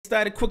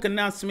started, quick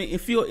announcement.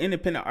 If you're an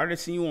independent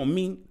artist and you want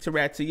me to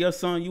rap to your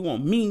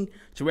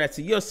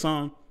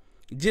song,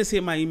 just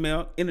hit my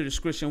email in the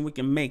description. We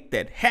can make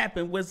that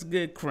happen. What's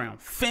good, Crown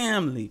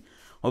family?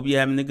 Hope you're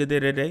having a good day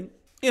today.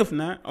 If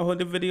not, I hope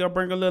the video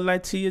bring a little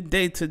light to your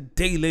day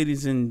today,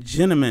 ladies and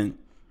gentlemen.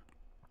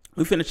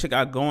 We finna check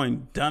out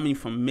Going Dummy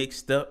from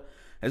MixedUp.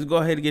 Let's go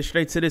ahead and get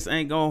straight to this. I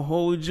ain't gonna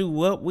hold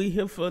you up. We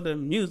here for the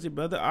music,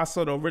 brother.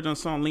 Also, the original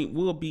song link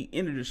will be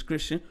in the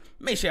description.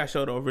 Make sure I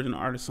show the original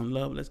artist some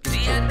love. Let's get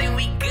started. I think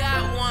we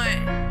got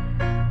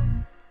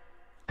one.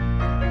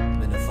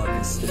 I'm in the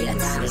fucking city.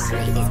 About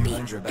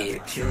to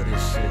kill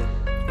this shit.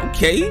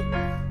 Okay.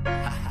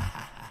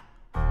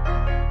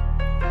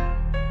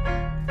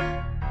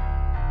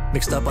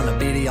 Mixed up on the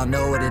beat, y'all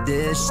know what it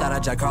is. Shout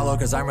out Jack Carlo,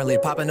 cause I'm really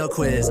popping no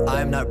quiz.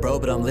 I'm not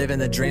broke, but I'm living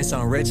the dream, so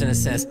I'm rich in a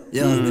sense.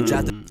 Yeah,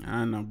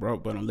 I'm not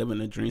broke, but I'm living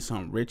the dream, so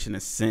I'm rich in a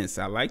sense.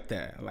 I like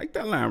that. I like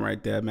that line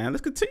right there, man.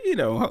 Let's continue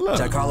though. Hold up.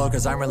 Jack Carlo,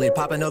 cause I'm really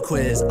popping no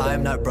quiz.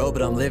 I'm not broke,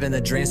 but I'm living the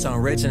dream, so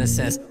I'm rich in a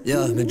sense.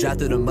 Yeah, been dropped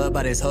through the mud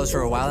by these hoes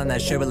for a while, and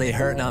that shit really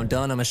hurt. Now I'm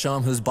done, I'ma show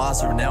them who's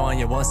boss. From now on,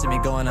 you won't see me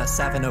going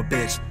outside for no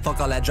bitch. Fuck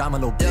all that drama,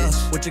 little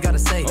bitch. What you gotta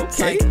say?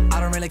 Okay. I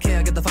don't really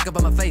care, get the fuck up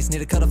on my face. Need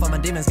to cut off all my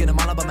demons, get them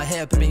all up on my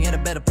head. Put me in a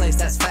better place,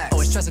 that's facts.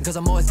 Always stressing cause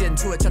I'm always getting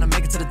to it, trying to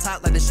make it to the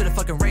top like this shit a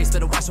fucking race.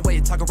 Better watch the way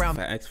you talk around.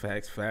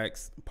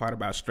 Facts. Part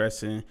about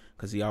stressing,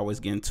 cause he always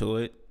getting to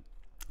it.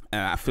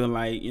 I feel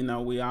like, you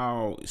know, we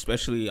all,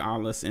 especially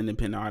all us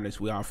independent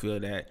artists, we all feel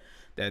that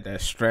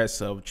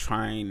stress of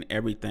trying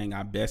everything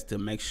our best to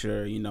make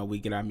sure, you know, we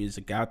get our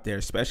music out there,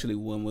 especially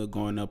when we're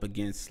going up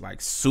against like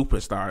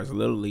superstars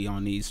literally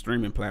on these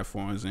streaming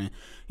platforms. And,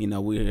 you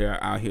know, we're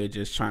out here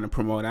just trying to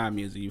promote our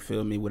music, you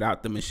feel me,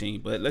 without the machine.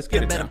 But let's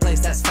get it better place,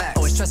 that's fact.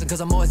 Always stressing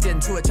cause I'm always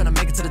getting to it, trying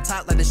to make it to the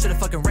top like this shit a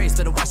fucking race.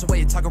 Better watch the way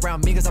you talk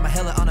around me, cause I'm a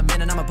hella on a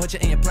man and I'ma put you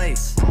in your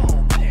place.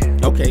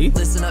 Okay.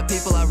 Listen up,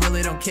 people, I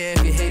really don't care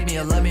if you hate me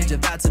or love me.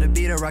 Just vibe to the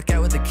beat or rock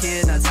out with the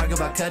kid. Not talk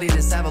about Cuddy,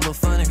 just have a little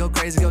fun and go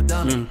crazy, go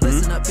dummy.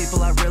 Listen up,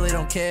 people, I really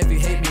don't care if you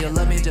hate me or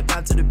love me. Just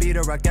vibe to the beat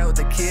or rock out with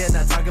the kid.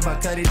 Not talk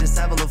about Cuddy, just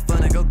have a little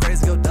fun and go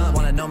crazy, go dumb.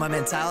 Wanna know my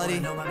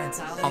mentality?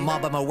 I'm all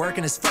about my work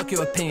and it's fuck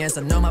your opinions.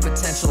 I know my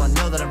potential, I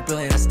know that I'm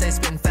brilliant. I stay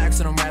spitting facts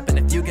when I'm rapping.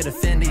 If you get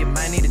offended, you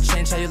might need to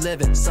change how you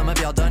living. Some of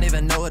y'all don't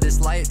even know what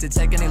it's like to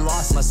take any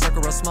loss. My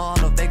circle real small,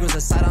 no Vegas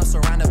aside, I'm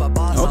surrounded by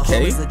bosses. Okay.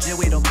 Always legit,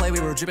 we don't play, we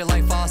were dripping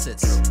like faucets.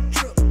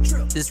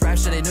 This rap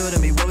shit ain't new to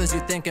me, what was you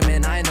thinking,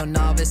 man? I ain't no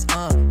novice,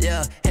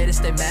 yeah. Haters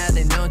stay mad,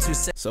 they know too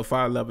sick. So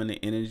far, loving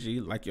the energy,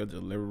 like your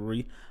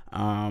delivery.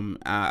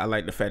 I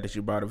like the fact that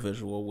you brought a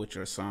visual with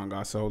your song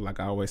also. Like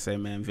I always say,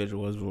 man,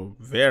 visuals were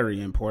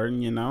very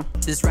important, you know.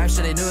 This rap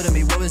shit ain't new to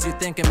me, what was you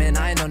thinking, man?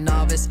 I ain't no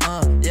novice,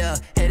 yeah.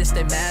 Haters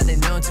stay mad, they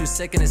know I'm too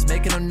sick and it's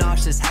making them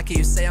nauseous. How can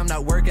you say I'm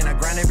not working? I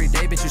grind every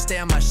day, but you stay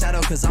on my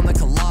shadow cause I'm the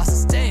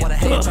Colossus. Damn. What a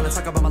hate, trying to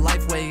talk about my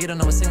life way, you don't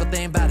know a single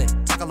thing about it.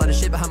 Talk a lot of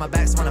shit behind my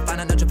back, so wanna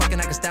find out, not you fucking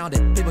act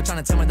astounded. People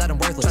trying to tell me that I'm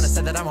worthless, trying to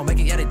say that I won't make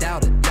it, yeah, they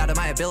doubt it. Doubted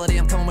my ability,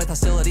 I'm coming with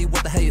hostility.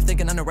 What the hell you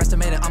thinking?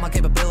 Underestimated all my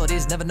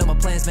capabilities. Never know my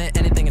plans meant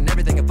anything and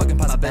everything and fucking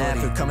possibility. My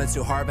bad for coming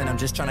too hard, man, I'm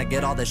just trying to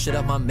get all this shit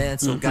up my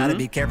mental. Gotta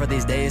be careful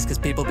these days, cause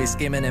people be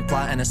scheming and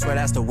plotting. I swear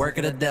that's the work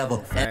of the devil.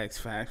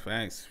 Facts.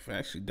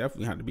 You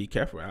definitely have to be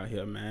careful out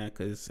here, man,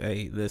 cause,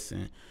 hey,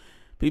 listen,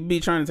 people be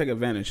trying to take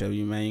advantage of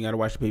you, man. You gotta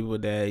watch the people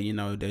that, you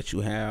know, that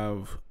you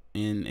have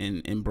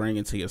and bring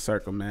into your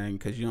circle, man,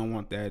 because you don't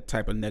want that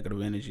type of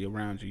negative energy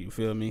around you, you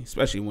feel me,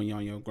 especially when you're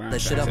on your grind. That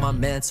shit up my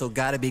mental,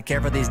 gotta be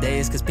careful these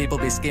days, cause people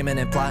be scheming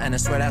and plotting. I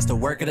swear that's the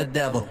work of the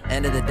devil.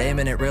 End of the day,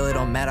 man, it really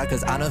don't matter,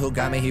 cause I know who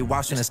got me, he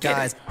watching the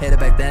skies. Hated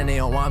back then, they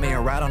don't want me to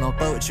ride on no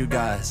boat with you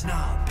guys.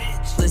 Nah,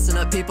 bitch. Listen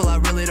up, people, I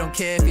really don't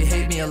care if you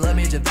hate me or love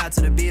me. Just vibe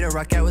to the beat or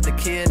rock out with the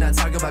kid. Not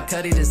talk about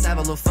Cuddy, just have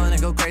a little fun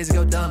and go crazy,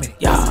 go dummy.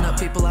 Listen up,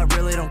 people, I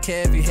really don't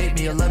care if you hate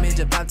me or love me.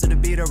 Just vibe to the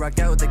beat or rock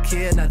out with the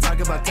kid. Not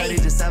talk about Cuddy,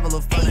 just have a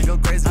little fun and go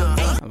crazy.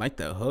 I like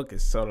the hook.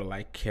 It's sort of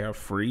like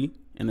carefree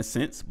in a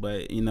sense,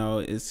 but you know,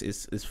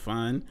 it's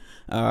fun.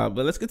 But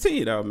let's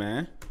continue though,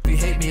 man. If you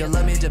hate me or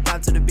love me, just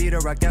vibe to the beat or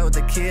rock out with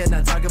the kid.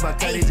 Not talk about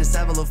Cuddy, just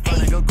have a little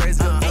fun and go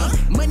crazy.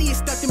 Money is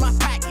stuck in my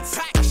pockets.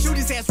 Shoot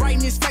his ass right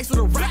in his face with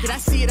a rocket. I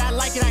see it, I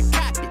like it, I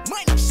cop it.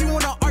 Money. She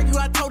wanna argue,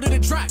 I told her to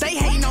drop. They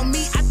hating on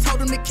me, I told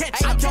them to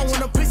catch it. I don't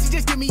want a pussy,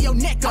 just give me your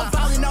neck. I'm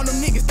falling on them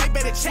niggas, they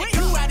better check.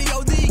 You out of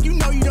your league, you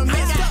know you done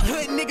messed up.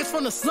 Hood niggas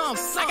from the slums.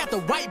 I got the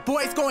white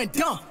boys going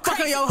dumb. Fuck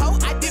on your hoe,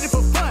 I did it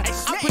for fun.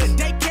 I put a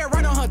daycare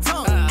right on her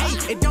tongue.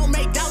 It don't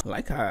make dollars. I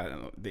like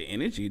how the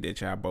energy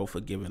that y'all both are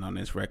giving on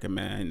this record,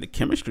 man. The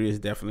chemistry is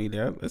definitely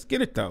there. Let's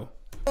get it though.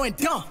 Going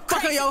dumb.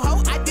 Fuck on your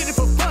hoe, I did it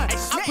for fun.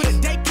 I put a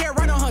daycare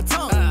right on her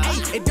tongue.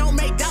 It don't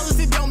make dollars,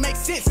 it don't make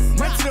sense.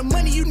 Run to the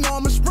money, you know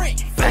I'm a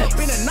sprint. Up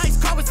in a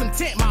nice car with some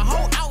tent. My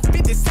whole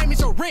outfit the same as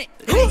your rent.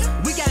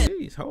 We got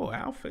it. His whole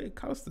outfit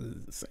costs the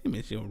same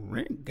as your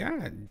rent.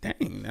 God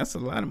dang, that's a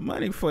lot of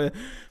money for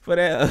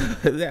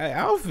that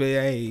outfit.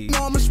 Hey, You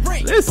know I'm a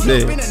sprint.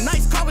 listen. Up in a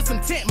nice car with some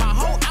tent. My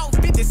whole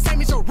outfit the same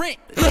as your rent.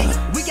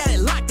 We got it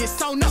locked, it's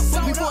sewn up.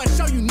 Before I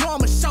show you know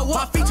I'ma show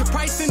up. My feature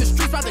price in the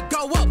streets about to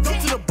go up. Go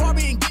to the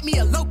Barbie and get me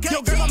a low cut.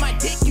 Yo, girl on my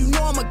dick, you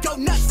know I'ma go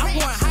nuts. I'm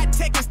going high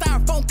tech and style.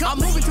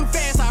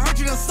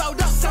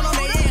 sold up, son on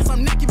their ass,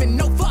 I'm not giving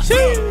no fuck.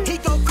 Yeah, he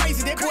go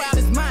crazy, that boy out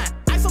his mind.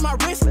 Ice on my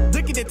wrist,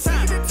 look at the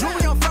time.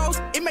 Jewelry on froze,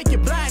 it make you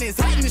blind. It's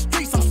hot in the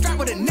streets, I'm strapped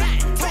with a 9.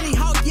 Tiny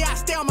hawk, yeah, I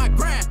stay on my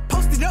grind.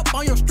 Posted up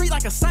on your street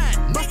like a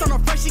sign. Bust on her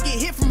first, she get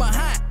hit from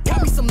behind.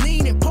 Got me some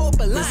lean and pull up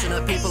a line. Listen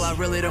up, people, I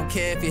really don't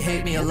care if you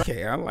hate me or love.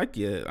 Okay, I like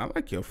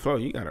your flow.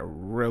 You got a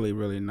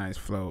really nice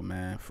flow,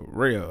 man, for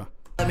real.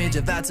 Let me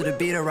jump out to the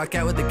beat or rock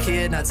out with the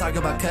kid. Not talk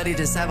about Cuddy,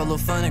 just have a little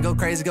fun and go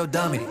crazy, go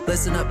dummy.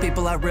 Listen up,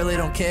 people, I really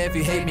don't care if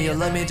you hate me or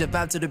love me. Jump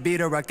out to the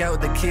beat or rock out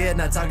with the kid.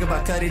 Not talk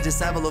about Cuddy, just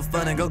have a little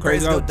fun and go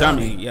crazy, go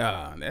dummy.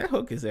 Yeah, that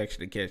hook is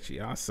actually catchy.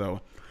 Also,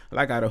 I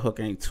like how the hook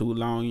ain't too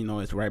long. You know,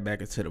 it's right back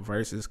into the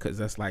verses because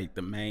that's like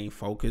the main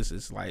focus.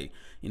 It's like,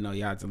 you know,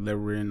 y'all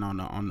delivering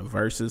on the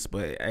verses.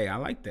 But hey, I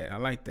like that. I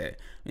like that.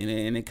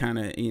 And it kind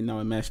of, you know,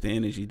 it matched the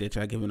energy that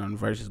y'all giving on the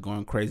verses,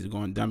 going crazy,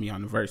 going dummy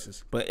on the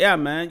verses. But yeah,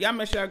 man, y'all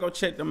make sure y'all go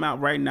check them out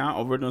right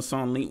now. Original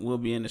song link will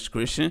be in the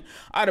description.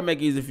 I to make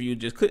it easy for you,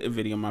 just click the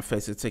video on my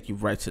face and take you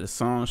right to the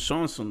song.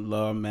 Showing some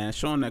love, man.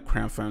 Showing that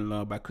Crown Family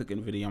love by clicking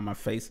the video on my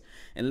face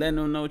and letting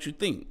them know what you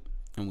think.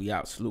 And we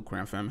out. Salute,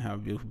 Crown Family. Have a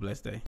beautiful, blessed day.